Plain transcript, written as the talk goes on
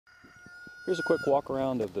Here's a quick walk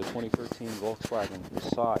around of the 2013 Volkswagen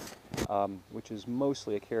Passat, which is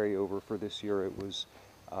mostly a carryover for this year. It was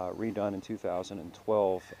redone in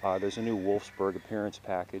 2012. There's a new Wolfsburg appearance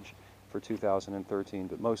package for 2013,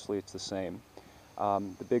 but mostly it's the same.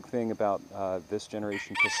 The big thing about this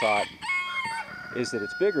generation Passat is that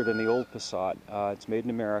it's bigger than the old Passat. It's made in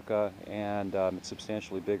America, and it's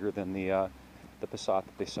substantially bigger than the Passat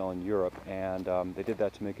that they sell in Europe, and they did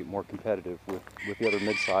that to make it more competitive with the other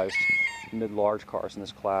mid-sized, mid-large cars in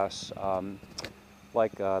this class,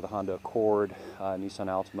 like the Honda Accord, Nissan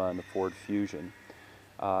Altima, and the Ford Fusion.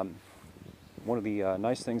 One of the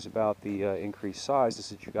nice things about the increased size is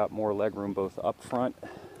that you've got more legroom both up front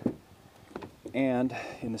and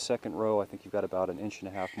in the second row. I think you've got about 1.5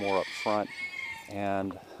 inches more up front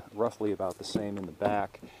and roughly about the same in the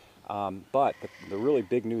back. But the really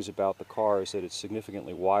big news about the car is that it's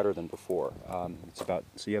significantly wider than before.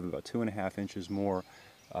 So you have about 2.5 inches more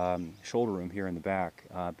shoulder room here in the back,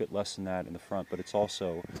 a bit less than that in the front, but it's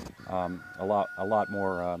also a lot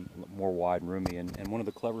more wide and roomy. And one of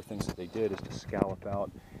the clever things that they did is to scallop out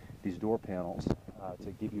these door panels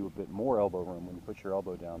to give you a bit more elbow room when you put your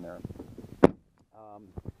elbow down there.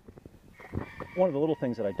 One of the little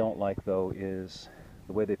things that I don't like, though, is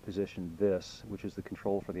the way they positioned this, which is the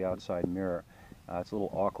control for the outside mirror. It's a little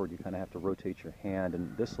awkward. You kind of have to rotate your hand,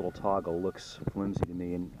 and this little toggle looks flimsy to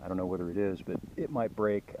me, and I don't know whether it is, but it might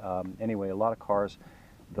break. Anyway, a lot of cars,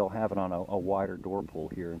 they'll have it on a wider door pull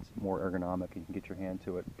here. It's more ergonomic, and you can get your hand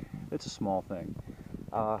to it. It's a small thing.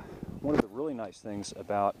 One of the really nice things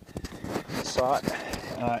about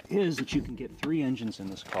Passat is that you can get 3 engines in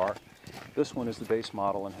this car. This one is the base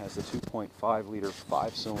model and has the 2.5-liter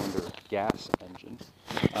 5-cylinder gas engine,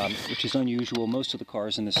 which is unusual. Most of the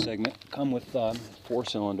cars in this segment come with 4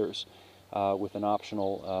 cylinders with an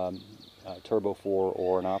optional Turbo 4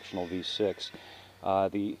 or an optional V6.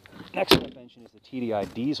 The next step engine is the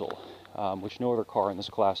TDI diesel, which no other car in this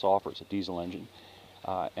class offers, a diesel engine.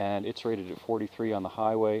 And it's rated at 43 on the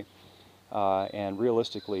highway, and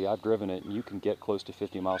realistically, I've driven it, and you can get close to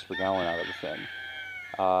 50 miles per gallon out of the thing.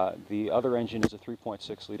 The other engine is a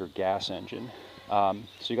 3.6-liter gas engine. So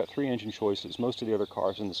you got 3 engine choices. Most of the other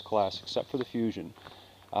cars in this class, except for the Fusion,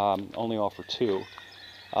 only offer 2.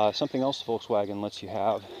 Something else Volkswagen lets you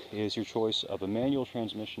have is your choice of a manual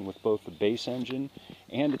transmission with both the base engine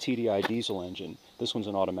and the TDI diesel engine. This one's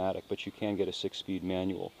an automatic, but you can get a 6-speed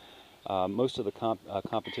manual. Most of the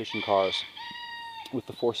competition cars with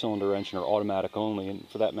the 4-cylinder engine are automatic only, and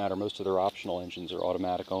for that matter, most of their optional engines are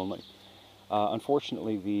automatic only.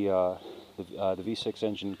 Unfortunately, the V6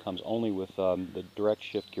 engine comes only with the direct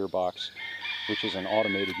shift gearbox, which is an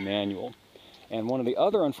automated manual. And one of the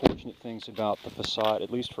other unfortunate things about the Passat, at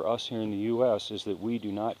least for us here in the U.S., is that we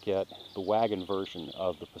do not get the wagon version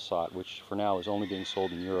of the Passat, which for now is only being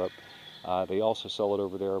sold in Europe. They also sell it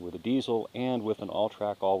over there with a diesel and with an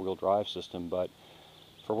all-track, all-wheel drive system, but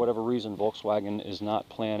for whatever reason, Volkswagen is not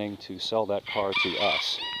planning to sell that car to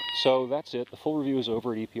us. So that's it. The full review is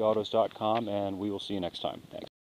over at epautos.com, and we will see you next time. Thanks.